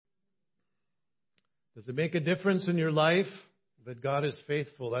Does it make a difference in your life that God is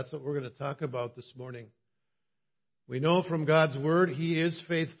faithful? That's what we're going to talk about this morning. We know from God's Word He is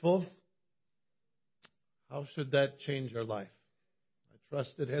faithful. How should that change our life? I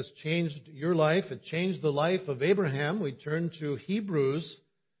trust it has changed your life. It changed the life of Abraham. We turn to Hebrews,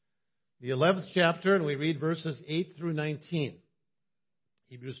 the 11th chapter, and we read verses 8 through 19.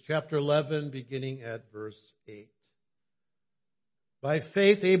 Hebrews chapter 11, beginning at verse 8. By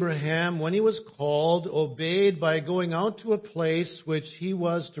faith, Abraham, when he was called, obeyed by going out to a place which he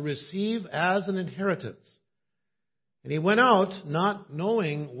was to receive as an inheritance. And he went out not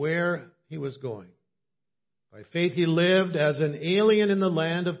knowing where he was going. By faith, he lived as an alien in the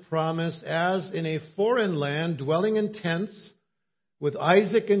land of promise, as in a foreign land, dwelling in tents with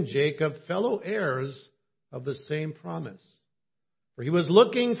Isaac and Jacob, fellow heirs of the same promise. For he was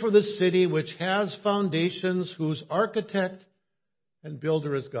looking for the city which has foundations, whose architect and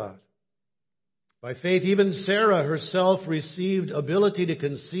builder is God. By faith, even Sarah herself received ability to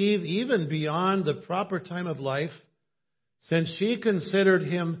conceive even beyond the proper time of life, since she considered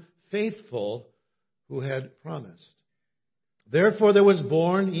him faithful who had promised. Therefore there was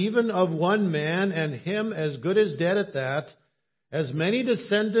born, even of one man, and him as good as dead at that, as many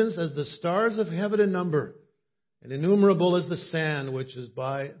descendants as the stars of heaven in number, and innumerable as the sand which is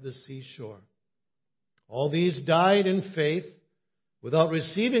by the seashore. All these died in faith, without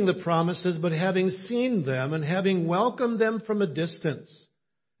receiving the promises, but having seen them, and having welcomed them from a distance,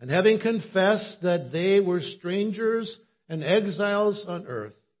 and having confessed that they were strangers and exiles on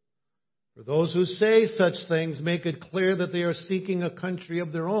earth. For those who say such things make it clear that they are seeking a country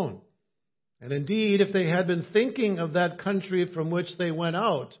of their own. And indeed, if they had been thinking of that country from which they went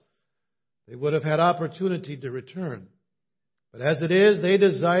out, they would have had opportunity to return. But as it is, they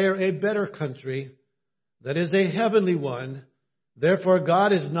desire a better country, that is a heavenly one. Therefore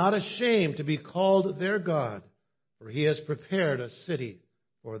God is not ashamed to be called their God, for He has prepared a city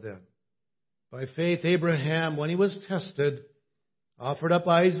for them. By faith Abraham, when he was tested, offered up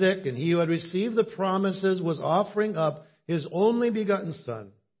Isaac, and he who had received the promises was offering up his only begotten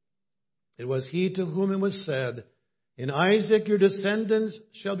son. It was he to whom it was said, "In Isaac your descendants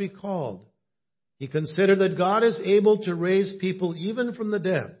shall be called." He considered that God is able to raise people even from the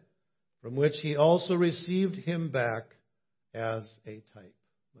dead, from which he also received him back as a type.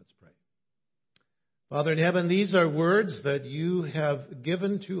 Let's pray. Father in heaven, these are words that you have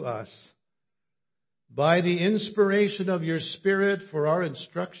given to us by the inspiration of your Spirit for our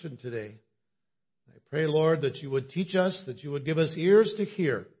instruction today. I pray, Lord, that you would teach us, that you would give us ears to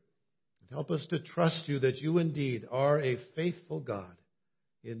hear, and help us to trust you that you indeed are a faithful God.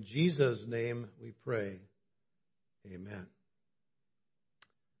 In Jesus' name we pray. Amen.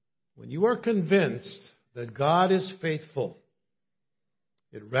 When you are convinced that God is faithful,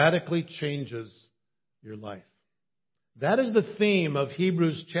 it radically changes your life. That is the theme of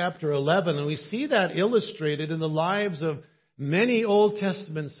Hebrews chapter 11, and we see that illustrated in the lives of many Old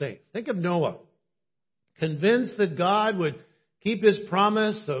Testament saints. Think of Noah, convinced that God would keep his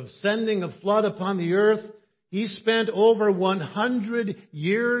promise of sending a flood upon the earth. He spent over 100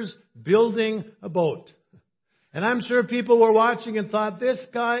 years building a boat. And I'm sure people were watching and thought, this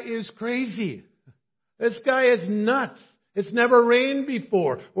guy is crazy. This guy is nuts. It's never rained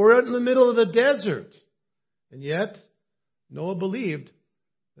before. We're out in the middle of the desert. And yet, Noah believed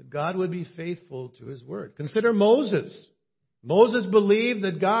that God would be faithful to his word. Consider Moses. Moses believed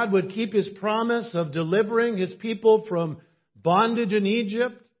that God would keep his promise of delivering his people from bondage in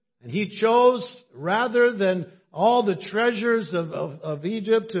Egypt. And he chose, rather than all the treasures of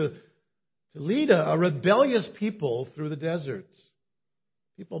Egypt, to lead a rebellious people through the desert.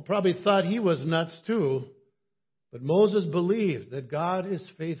 People probably thought he was nuts too. But Moses believed that God is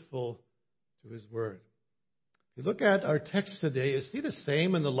faithful to his word. If you look at our text today, you see the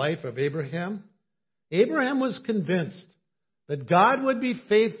same in the life of Abraham. Abraham was convinced that God would be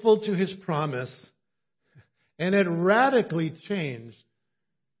faithful to his promise, and it radically changed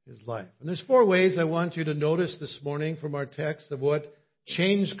his life. And there's 4 ways I want you to notice this morning from our text of what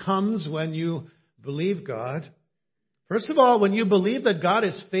change comes when you believe God. First of all, when you believe that God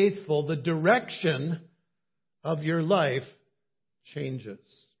is faithful, the direction of your life changes.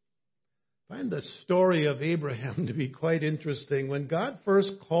 I find the story of Abraham to be quite interesting. When God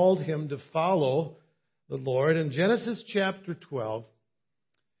first called him to follow the Lord in Genesis chapter 12,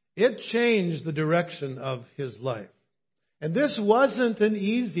 it changed the direction of his life. And this wasn't an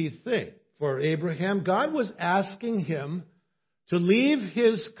easy thing for Abraham. God was asking him to leave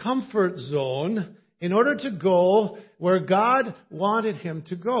his comfort zone in order to go where God wanted him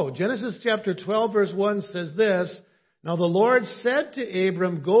to go. Genesis chapter 12 verse 1 says this, Now the Lord said to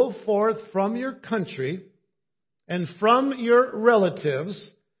Abram, go forth from your country and from your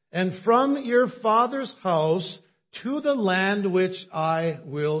relatives and from your father's house to the land which I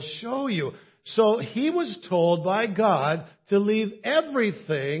will show you. So he was told by God to leave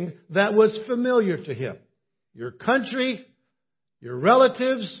everything that was familiar to him. Your country, your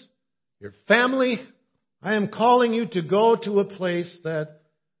relatives, your family. I am calling you to go to a place that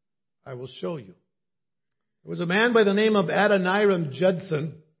I will show you. There was a man by the name of Adoniram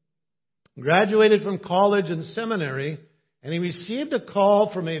Judson, graduated from college and seminary, and he received a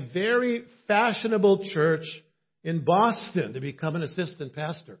call from a very fashionable church in Boston to become an assistant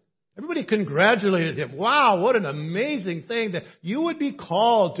pastor. Everybody congratulated him. Wow, what an amazing thing that you would be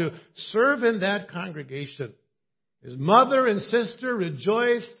called to serve in that congregation. His mother and sister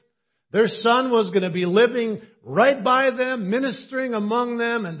rejoiced. Their son was going to be living right by them, ministering among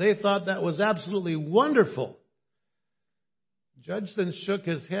them, and they thought that was absolutely wonderful. Judson shook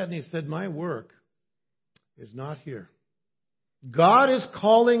his head and he said, my work is not here. God is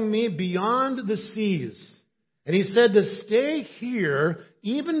calling me beyond the seas. And he said to stay here,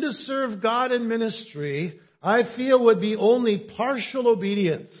 even to serve God in ministry, I feel would be only partial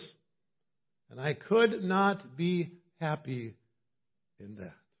obedience. And I could not be happy in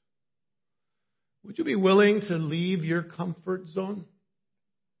that. Would you be willing to leave your comfort zone?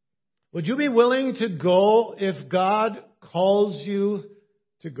 Would you be willing to go if God calls you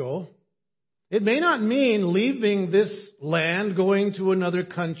to go? It may not mean leaving this land, going to another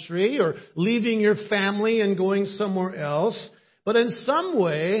country, or leaving your family and going somewhere else. But in some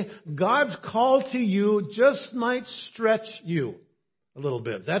way, God's call to you just might stretch you a little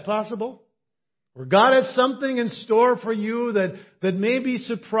bit. Is that possible? Or God has something in store for you that maybe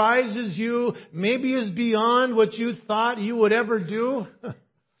surprises you, maybe is beyond what you thought you would ever do.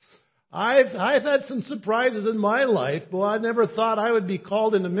 I've had some surprises in my life. Boy, I never thought I would be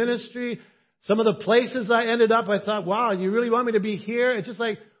called into ministry. Some of the places I ended up, I thought, wow, you really want me to be here? It's just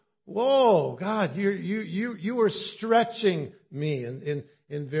like, whoa, God, you were stretching me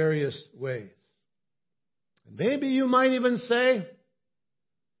in various ways. Maybe you might even say,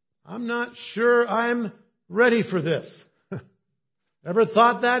 I'm not sure I'm ready for this. Ever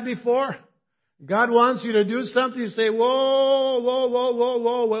thought that before? God wants you to do something, you say, whoa,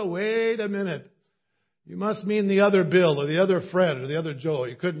 wait a minute. You must mean the other Bill or the other Fred or the other Joe.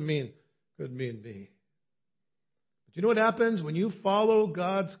 You couldn't mean me. But you know what happens when you follow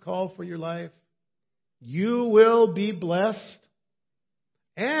God's call for your life? You will be blessed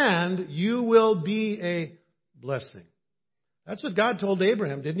and you will be a blessing. That's what God told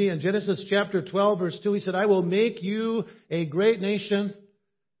Abraham, didn't he? In Genesis chapter 12, verse 2, he said, I will make you a great nation,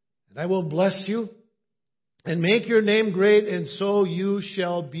 and I will bless you, and make your name great, and so you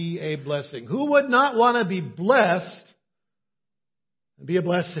shall be a blessing. Who would not want to be blessed and be a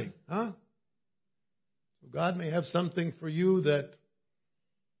blessing? Huh? God may have something for you that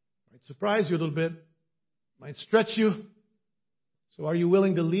might surprise you a little bit, might stretch you. So are you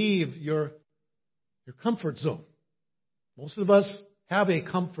willing to leave your comfort zone? Most of us have a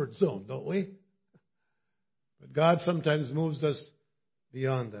comfort zone, don't we? But God sometimes moves us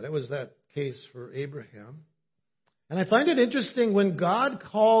beyond that. It was that case for Abraham. And I find it interesting when God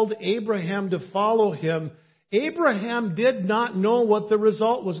called Abraham to follow him, Abraham did not know what the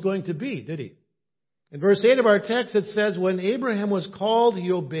result was going to be, did he? In verse 8 of our text it says, when Abraham was called,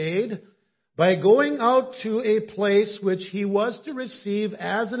 he obeyed by going out to a place which he was to receive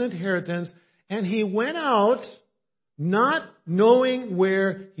as an inheritance, and he went out not knowing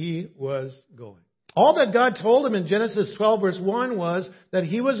where he was going. All that God told him in Genesis 12 verse 1 was that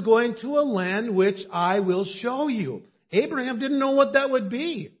he was going to a land which I will show you. Abraham didn't know what that would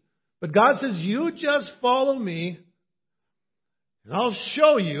be. But God says, you just follow me and I'll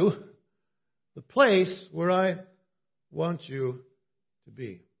show you the place where I want you to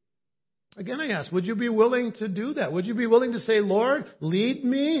be. Again, I ask, would you be willing to do that? Would you be willing to say, Lord, lead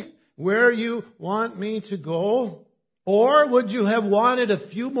me where you want me to go? Or would you have wanted a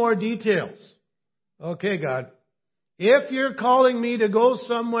few more details? Okay, God, if you're calling me to go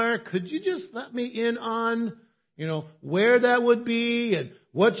somewhere, could you just let me in on, where that would be and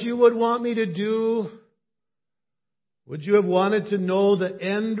what you would want me to do? Would you have wanted to know the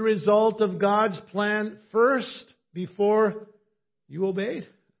end result of God's plan first before you obeyed?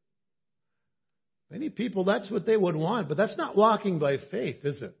 Many people, that's what they would want, but that's not walking by faith,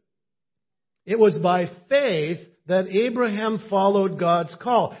 is it? It was by faith that Abraham followed God's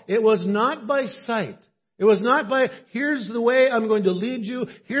call. It was not by sight. It was not by, here's the way I'm going to lead you.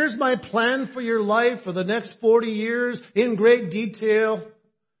 Here's my plan for your life for the next 40 years in great detail.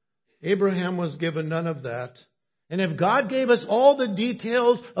 Abraham was given none of that. And if God gave us all the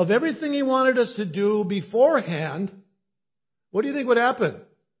details of everything He wanted us to do beforehand, what do you think would happen?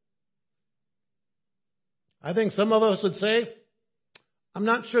 I think some of us would say, I'm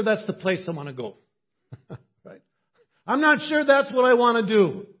not sure that's the place I want to go. Right? I'm not sure that's what I want to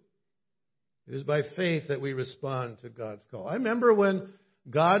do. It is by faith that we respond to God's call. I remember when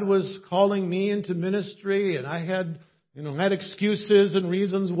God was calling me into ministry and I had excuses and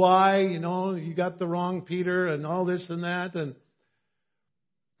reasons why, you got the wrong Peter and all this and that. And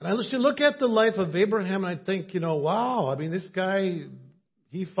I used to look at the life of Abraham and I think, wow, this guy,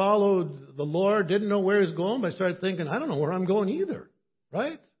 he followed the Lord, didn't know where he was going, but I started thinking, I don't know where I'm going either,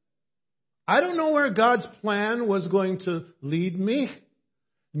 right? I don't know where God's plan was going to lead me.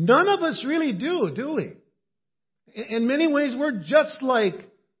 None of us really do we? In many ways, we're just like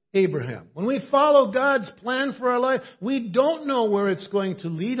Abraham. When we follow God's plan for our life, we don't know where it's going to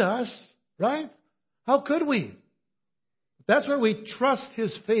lead us, right? How could we? That's where we trust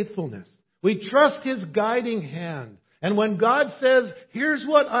His faithfulness. We trust His guiding hand. And when God says, here's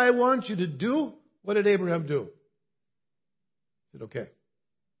what I want you to do, what did Abraham do? He said, okay.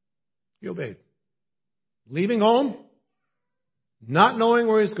 He obeyed. Leaving home, not knowing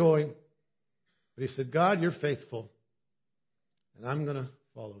where he's going. But he said, God, you're faithful, and I'm going to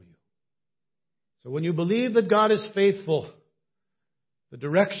follow you. So when you believe that God is faithful, the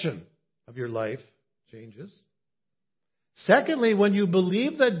direction of your life changes. Secondly, when you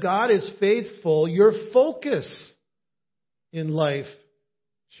believe that God is faithful, your focus in life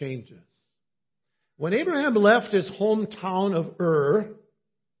changes. When Abraham left his hometown of Ur,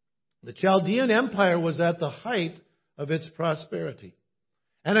 the Chaldean Empire was at the height of its prosperity.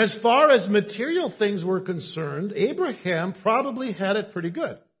 And as far as material things were concerned, Abraham probably had it pretty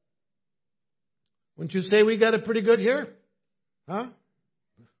good. Wouldn't you say we got it pretty good here? Huh?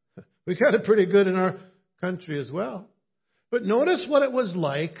 We got it pretty good in our country as well. But notice what it was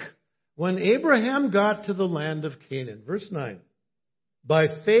like when Abraham got to the land of Canaan. Verse 9. By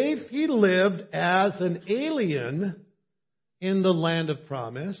faith he lived as an alien in the land of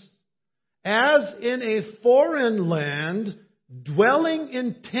promise, as in a foreign land, dwelling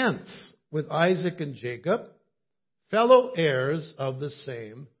in tents with Isaac and Jacob, fellow heirs of the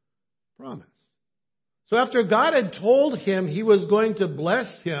same promise. So after God had told him He was going to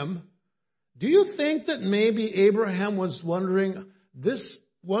bless him, do you think that maybe Abraham was wondering, this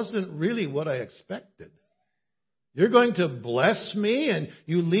wasn't really what I expected? You're going to bless me and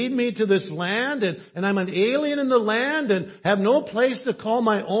you lead me to this land and I'm an alien in the land and have no place to call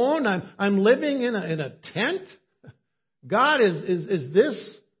my own. I'm living in a tent. God, is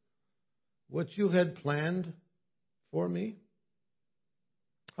this what you had planned for me?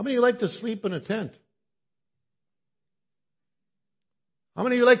 How many of you like to sleep in a tent? How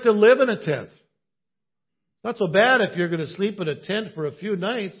many of you like to live in a tent? Not so bad if you're going to sleep in a tent for a few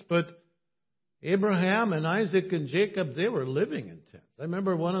nights, but Abraham and Isaac and Jacob, they were living in tents. I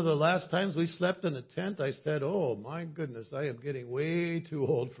remember one of the last times we slept in a tent, I said, oh my goodness, I am getting way too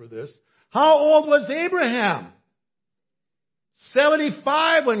old for this. How old was Abraham?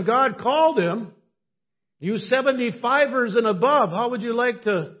 75 when God called him. You 75ers and above, how would you like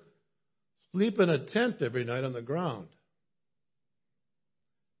to sleep in a tent every night on the ground?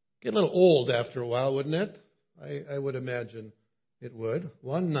 Get a little old after a while, wouldn't it? I would imagine it would.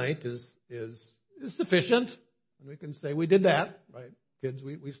 One night is sufficient. And we can say we did that, right? Kids,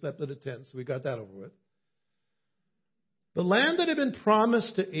 we slept in a tent, so we got that over with. The land that had been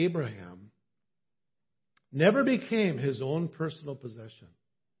promised to Abraham never became his own personal possession.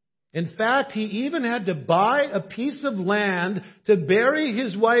 In fact, he even had to buy a piece of land to bury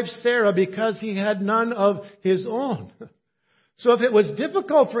his wife Sarah because he had none of his own. So if it was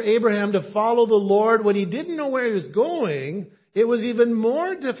difficult for Abraham to follow the Lord when he didn't know where he was going, it was even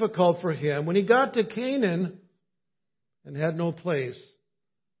more difficult for him when he got to Canaan and had no place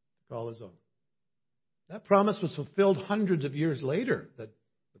to call his own. That promise was fulfilled hundreds of years later, that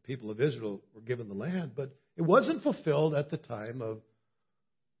the people of Israel were given the land, but it wasn't fulfilled at the time of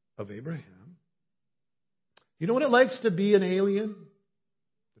Abraham. You know what it likes to be an alien?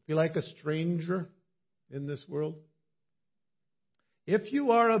 To feel like a stranger in this world? If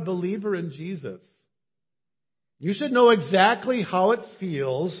you are a believer in Jesus, you should know exactly how it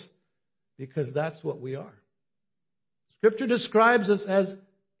feels, because that's what we are. Scripture describes us as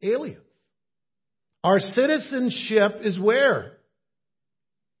aliens. Our citizenship is where?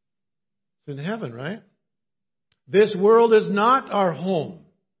 It's in heaven, right? This world is not our home.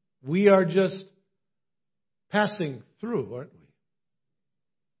 We are just passing through, aren't we?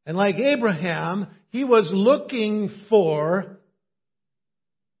 And like Abraham, he was looking for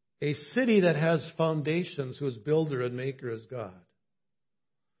a city that has foundations, whose builder and maker is God.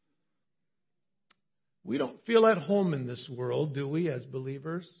 We don't feel at home in this world, do we, as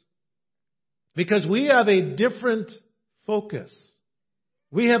believers? Because we have a different focus.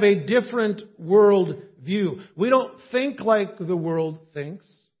 We have a different world view. We don't think like the world thinks.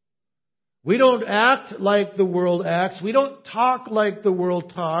 We don't act like the world acts. We don't talk like the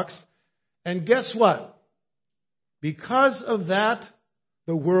world talks. And guess what? Because of that,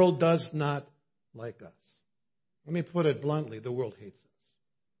 the world does not like us. Let me put it bluntly, the world hates us.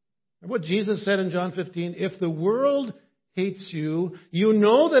 And what Jesus said in John 15, if the world hates you, you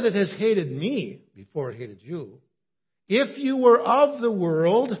know that it has hated me before it hated you. If you were of the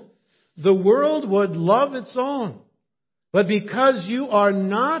world would love its own. But because you are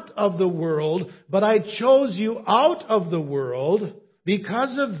not of the world, but I chose you out of the world,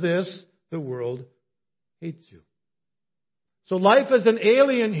 because of this, the world hates you. So life as an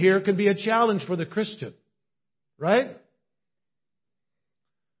alien here can be a challenge for the Christian. Right?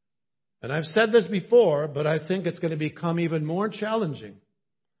 And I've said this before, but I think it's going to become even more challenging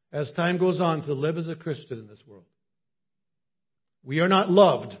as time goes on to live as a Christian in this world. We are not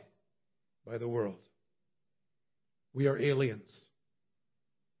loved by the world. We are aliens.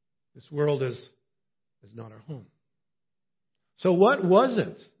 This world is not our home. So what was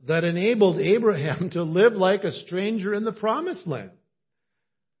it that enabled Abraham to live like a stranger in the promised land?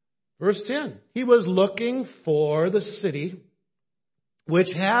 Verse 10, he was looking for the city which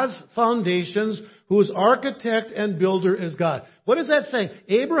has foundations, whose architect and builder is God. What is that saying?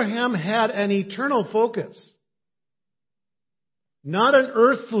 Abraham had an eternal focus, not an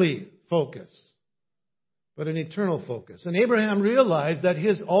earthly focus, but an eternal focus. And Abraham realized that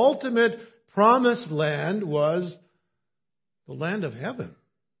his ultimate promised land was the land of heaven.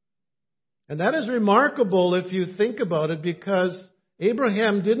 And that is remarkable if you think about it, because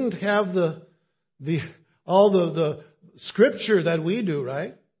Abraham didn't have all the scripture that we do,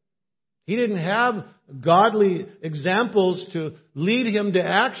 right? He didn't have godly examples to lead him to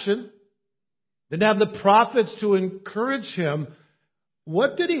action. Didn't have the prophets to encourage him.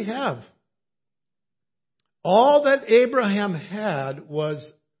 What did he have? All that Abraham had was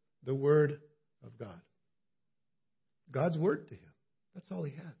the Word of God. God's Word to him. That's all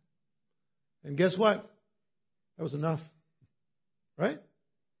he had. And guess what? That was enough. Right?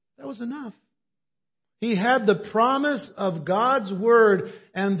 That was enough. He had the promise of God's Word,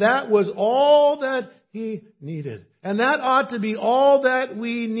 and that was all that he needed. And that ought to be all that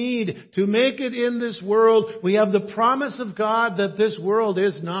we need to make it in this world. We have the promise of God that this world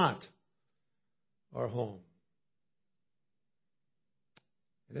is not our home.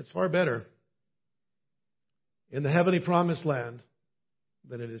 And it's far better in the heavenly promised land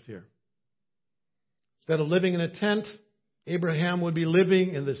than it is here. Instead of living in a tent, Abraham would be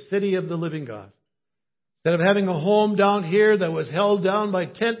living in the city of the living God. Instead of having a home down here that was held down by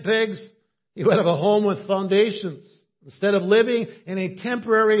tent pegs, he would have a home with foundations. Instead of living in a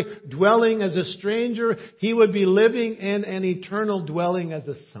temporary dwelling as a stranger, he would be living in an eternal dwelling as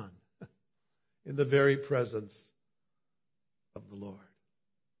a son, in the very presence of the Lord.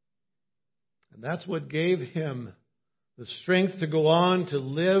 And that's what gave him the strength to go on to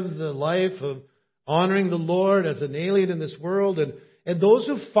live the life of honoring the Lord as an alien in this world, and those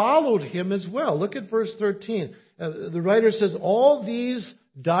who followed him as well. Look at verse 13. The writer says, all these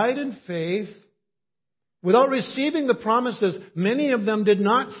died in faith without receiving the promises. Many of them did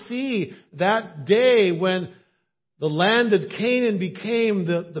not see that day when the land of Canaan became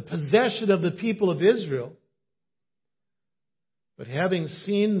the possession of the people of Israel. But having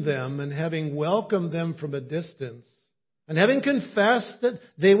seen them and having welcomed them from a distance, and having confessed that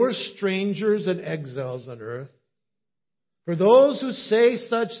they were strangers and exiles on earth, for those who say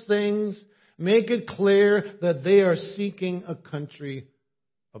such things make it clear that they are seeking a country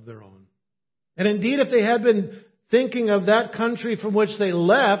of their own. And indeed, if they had been thinking of that country from which they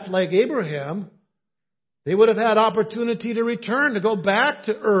left, like Abraham, they would have had opportunity to return, to go back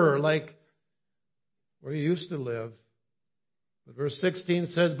to Ur, like where he used to live. But verse 16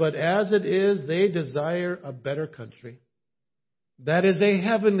 says, but as it is, they desire a better country. That is a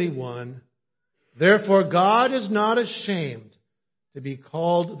heavenly one. Therefore, God is not ashamed to be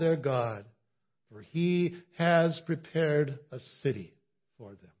called their God, for he has prepared a city for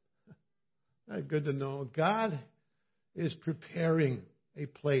them. That's good to know. God is preparing a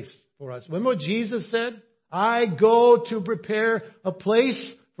place for us. Remember what Jesus said? I go to prepare a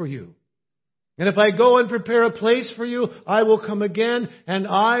place for you. And if I go and prepare a place for you, I will come again, and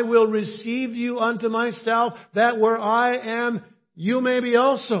I will receive you unto myself, that where I am, you may be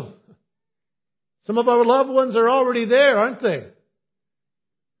also. Some of our loved ones are already there, aren't they?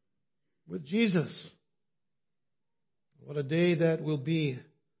 with Jesus. What a day that will be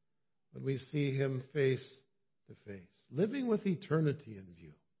when we see Him face to face. Living with eternity in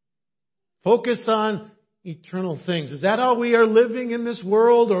view. Focus on eternal things. Is that how we are living in this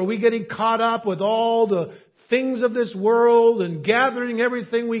world? Or are we getting caught up with all the things of this world and gathering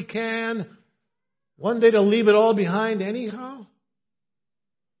everything we can, one day to leave it all behind anyhow?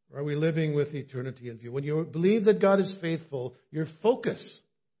 Or are we living with eternity in view? When you believe that God is faithful, your focus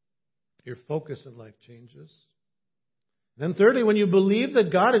in life changes. Then thirdly, when you believe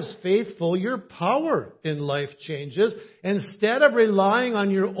that God is faithful, your power in life changes. Instead of relying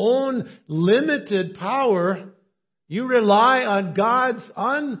on your own limited power, you rely on God's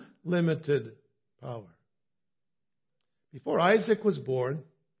unlimited power. Before Isaac was born,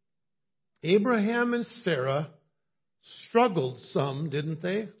 Abraham and Sarah struggled some, didn't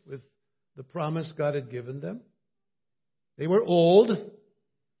they, with the promise God had given them? They were old.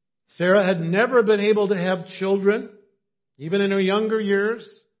 Sarah had never been able to have children, even in her younger years.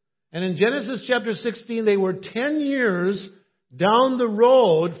 And in Genesis chapter 16, they were 10 years down the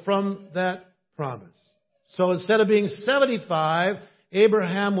road from that promise. So instead of being 75,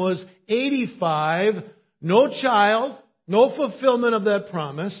 Abraham was 85, no child, no fulfillment of that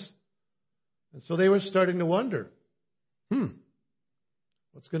promise. And so they were starting to wonder,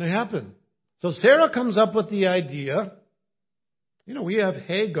 what's going to happen? So Sarah comes up with the idea, we have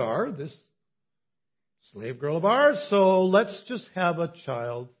Hagar, this slave girl of ours, so let's just have a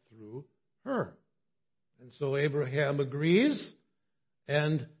child through her. And so Abraham agrees,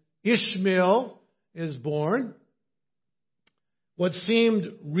 and Ishmael is born. What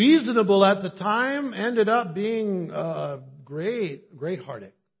seemed reasonable at the time ended up being great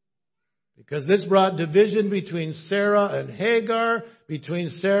heartache. Because this brought division between Sarah and Hagar, between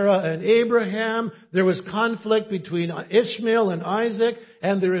Sarah and Abraham. There was conflict between Ishmael and Isaac,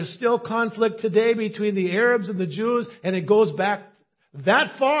 and there is still conflict today between the Arabs and the Jews, and it goes back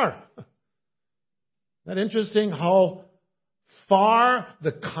that far. Isn't that interesting how far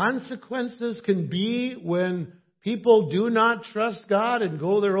the consequences can be when people do not trust God and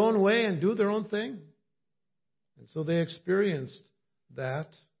go their own way and do their own thing? And so they experienced that.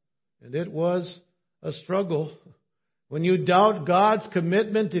 And it was a struggle. When you doubt God's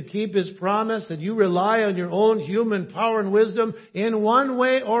commitment to keep His promise and you rely on your own human power and wisdom in one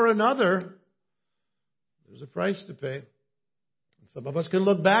way or another, there's a price to pay. Some of us can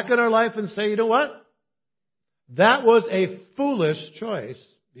look back at our life and say, you know what? That was a foolish choice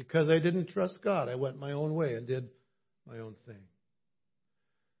because I didn't trust God. I went my own way and did my own thing.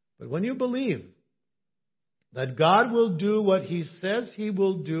 But when you believe that God will do what He says He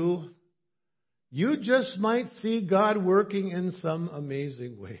will do, you just might see God working in some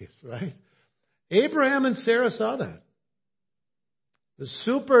amazing ways, right? Abraham and Sarah saw that. The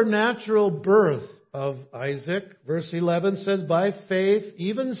supernatural birth of Isaac, verse 11 says, by faith,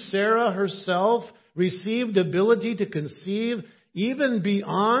 even Sarah herself received ability to conceive even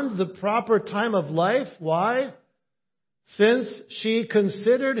beyond the proper time of life. Why? Since she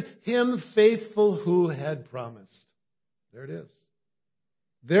considered him faithful who had promised. There it is.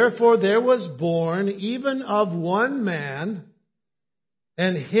 Therefore there was born even of one man,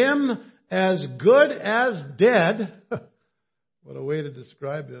 and him as good as dead. What a way to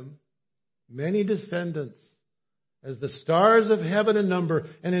describe him. Many descendants, as the stars of heaven in number,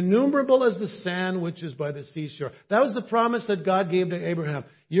 and innumerable as the sand which is by the seashore. That was the promise that God gave to Abraham.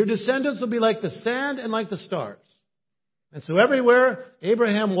 Your descendants will be like the sand and like the stars. And so everywhere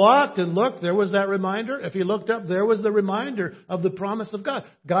Abraham walked and looked, there was that reminder. If he looked up, there was the reminder of the promise of God.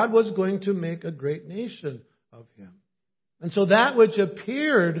 God was going to make a great nation of him. And so that which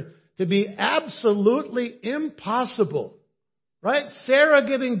appeared to be absolutely impossible, right? Sarah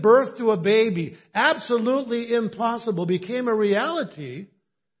giving birth to a baby, absolutely impossible, became a reality.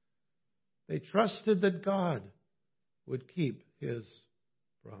 They trusted that God would keep His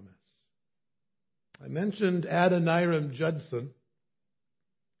promise. I mentioned Adoniram Judson.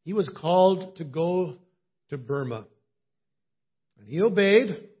 He was called to go to Burma. And he obeyed,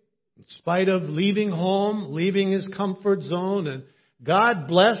 in spite of leaving home, leaving his comfort zone. And God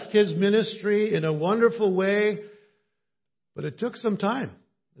blessed his ministry in a wonderful way. But it took some time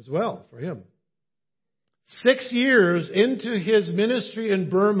as well for him. 6 years into his ministry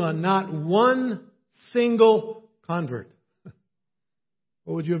in Burma, not one single convert.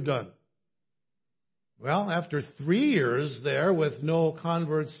 What would you have done? Well, after 3 years there with no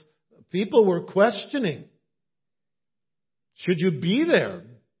converts, people were questioning. Should you be there?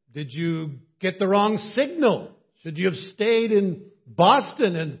 Did you get the wrong signal? Should you have stayed in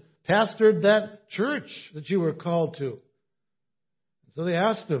Boston and pastored that church that you were called to? So they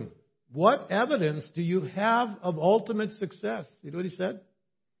asked him, What evidence do you have of ultimate success? You know what he said?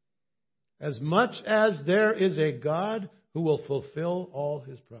 As much as there is a God who will fulfill all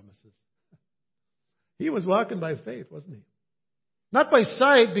His promises. He was walking by faith, wasn't he? Not by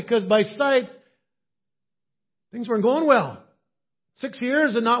sight, because by sight, things weren't going well. 6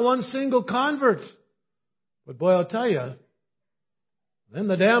 years and not one single convert. But boy, I'll tell you, then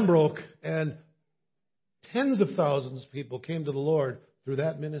the dam broke and tens of thousands of people came to the Lord through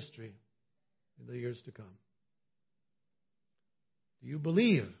that ministry in the years to come. Do you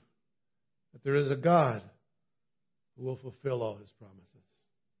believe that there is a God who will fulfill all His promises?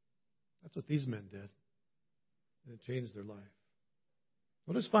 That's what these men did. And it changed their life.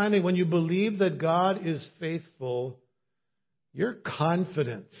 Notice finally, when you believe that God is faithful, your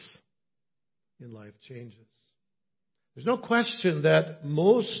confidence in life changes. There's no question that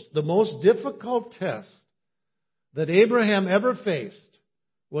the most difficult test that Abraham ever faced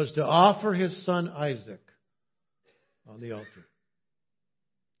was to offer his son Isaac on the altar.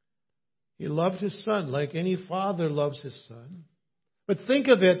 He loved his son like any father loves his son. But think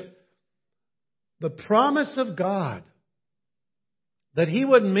of it, the promise of God that He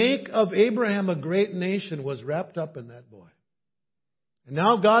would make of Abraham a great nation was wrapped up in that boy. And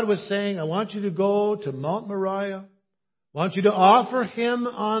now God was saying, I want you to go to Mount Moriah. I want you to offer him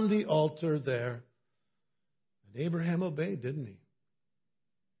on the altar there. And Abraham obeyed, didn't he?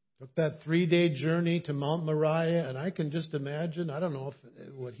 Took that 3-day journey to Mount Moriah, and I can just imagine, I don't know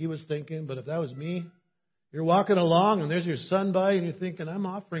what he was thinking, but if that was me, you're walking along and there's your son by and you're thinking, I'm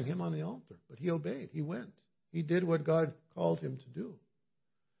offering him on the altar. But he obeyed. He went. He did what God called him to do.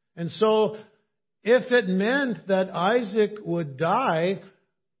 And so, if it meant that Isaac would die,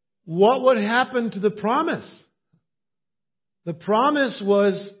 what would happen to the promise? The promise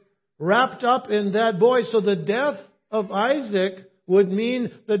was wrapped up in that boy. So the death of Isaac would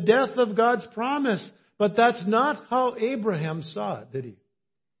mean the death of God's promise. But that's not how Abraham saw it, did he?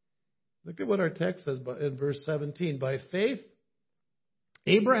 Look at what our text says in verse 17. By faith,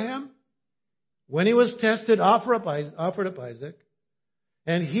 Abraham, when he was tested, offered up Isaac.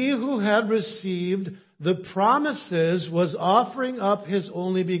 And he who had received the promises was offering up his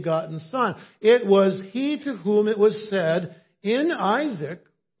only begotten son. It was he to whom it was said, in Isaac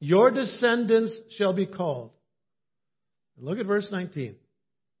your descendants shall be called. Look at verse 19.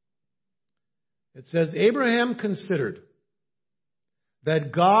 It says, Abraham considered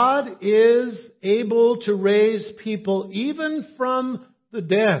that God is able to raise people even from the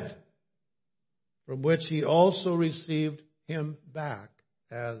dead, from which he also received him back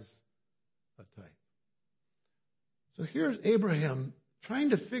as a type. So here's Abraham trying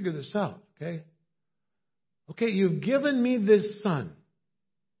to figure this out, okay? Okay, you've given me this son.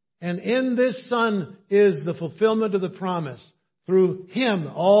 And in this son is the fulfillment of the promise. Through him,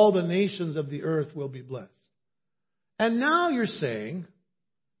 all the nations of the earth will be blessed. And now you're saying,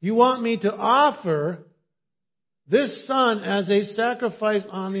 you want me to offer this son as a sacrifice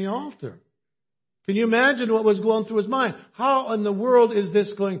on the altar. Can you imagine what was going through his mind? How in the world is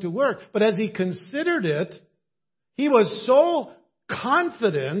this going to work? But as he considered it, he was so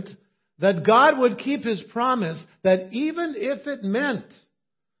confident that God would keep his promise that even if it meant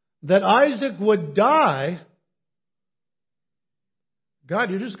that Isaac would die,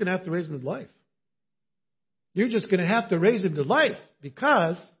 God, you're just going to have to raise him to life. You're just going to have to raise him to life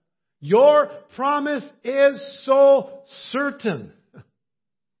because your promise is so certain. Isn't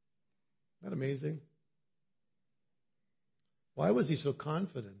that amazing? Why was he so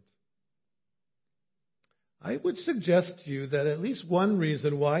confident? I would suggest to you that at least one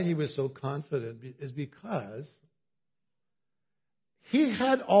reason why he was so confident is because he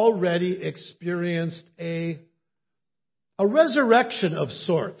had already experienced a resurrection of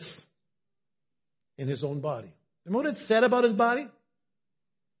sorts in his own body. And what it said about his body?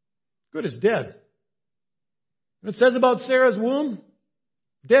 Good, it's dead. What it says about Sarah's womb?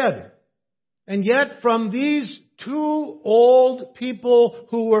 Dead. And yet from these two old people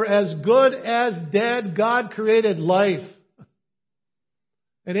who were as good as dead, God created life.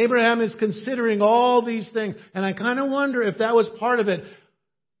 And Abraham is considering all these things. And I kind of wonder if that was part of it.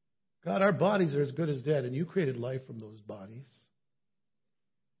 God, our bodies are as good as dead, and you created life from those bodies.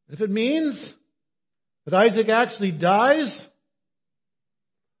 If it means that Isaac actually dies,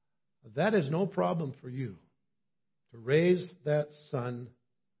 that is no problem for you to raise that son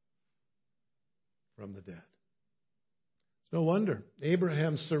from the dead. It's no wonder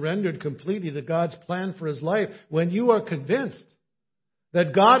Abraham surrendered completely to God's plan for his life. When you are convinced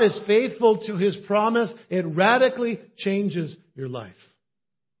that God is faithful to his promise, it radically changes your life.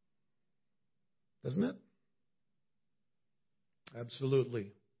 Doesn't it?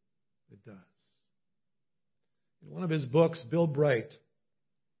 Absolutely. It does. In one of his books, Bill Bright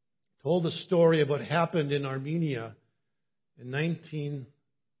told a story of what happened in Armenia in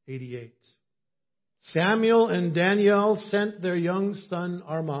 1988. Samuel and Danielle sent their young son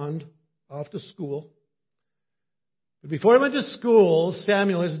Armand off to school. But before he went to school,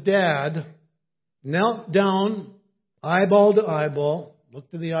 Samuel, his dad, knelt down, eyeball to eyeball,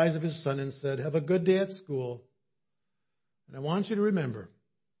 looked in the eyes of his son and said, "Have a good day at school. And I want you to remember,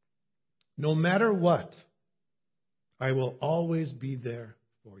 no matter what, I will always be there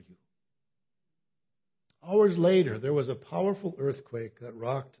for you." Hours later, there was a powerful earthquake that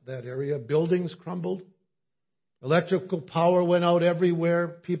rocked that area. Buildings crumbled. Electrical power went out everywhere.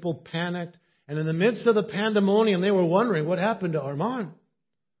 People panicked. And in the midst of the pandemonium, they were wondering what happened to Armand.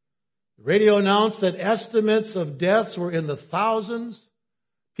 The radio announced that estimates of deaths were in the thousands.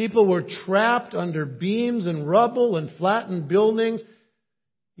 People were trapped under beams and rubble and flattened buildings.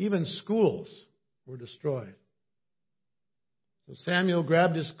 Even schools were destroyed. So Samuel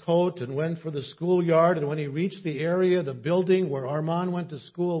grabbed his coat and went for the schoolyard. And when he reached the area, the building where Armand went to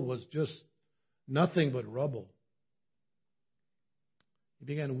school was just nothing but rubble. He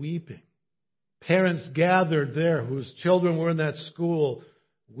began weeping. Parents gathered there whose children were in that school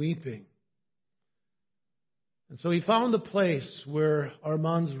weeping. And so he found the place where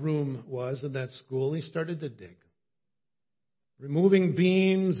Armand's room was in that school. He started to dig, removing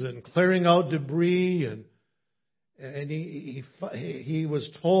beams and clearing out debris. And he was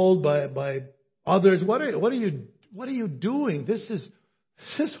told by others, "What are you doing? This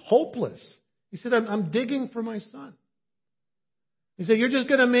is hopeless." He said, "I'm digging for my son." He said, "You're just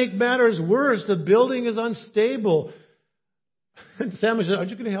going to make matters worse. The building is unstable." And Samuel said, "Aren't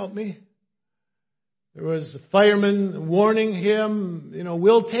you going to help me?" There was a fireman warning him,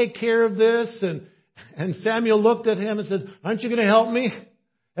 "We'll take care of this." And Samuel looked at him and said, "Aren't you going to help me?"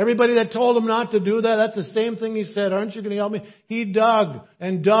 Everybody that told him not to do that, that's the same thing he said. "Aren't you going to help me?" He dug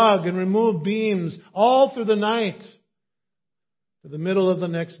and removed beams all through the night to the middle of the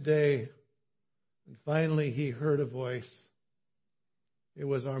next day. And finally he heard a voice. It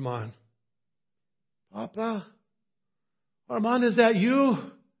was Armand. "Papa, Armand, is that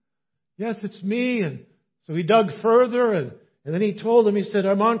you?" "Yes, it's me." And so he dug further and then he told him, he said,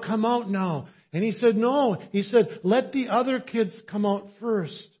 "Armand, come out now." And he said, "No." He said, "Let the other kids come out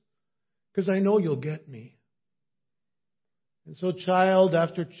first, because I know you'll get me." And so child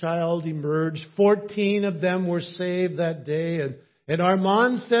after child emerged. 14 of them were saved that day. And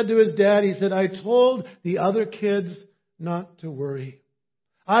Armand said to his dad, he said, "I told the other kids not to worry.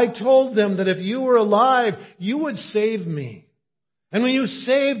 I told them that if you were alive, you would save me. And when you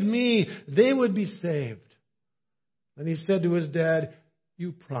saved me, they would be saved." And he said to his dad,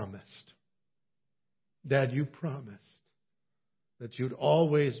 "You promised. Dad, you promised that you'd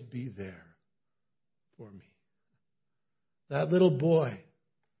always be there for me." That little boy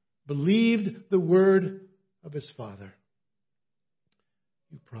believed the word of his father.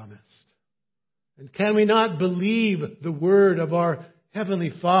 You promised. And can we not believe the word of our Heavenly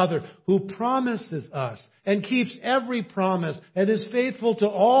Father, who promises us and keeps every promise and is faithful to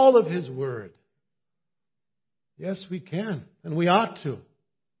all of His word? Yes, we can, and we ought to.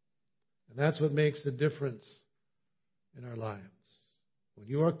 And that's what makes the difference in our lives. When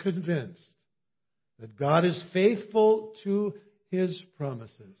you are convinced that God is faithful to His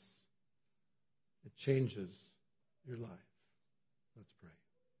promises, it changes your life. Let's pray.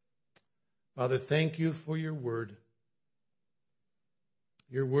 Father, thank you for your word.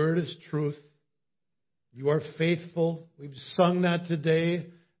 Your word is truth. You are faithful. We've sung that today.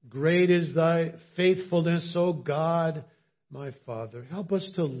 Great is thy faithfulness, O God, my Father. Help us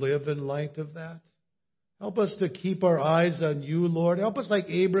to live in light of that. Help us to keep our eyes on you, Lord. Help us, like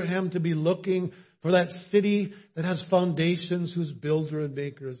Abraham, to be looking for that city that has foundations, whose builder and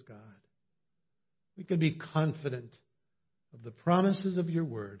maker is God. We can be confident of the promises of your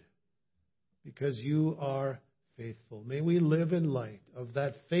word because you are faithful. May we live in light of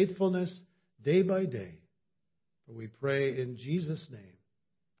that faithfulness day by day. For we pray in Jesus' name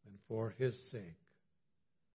and for His sake.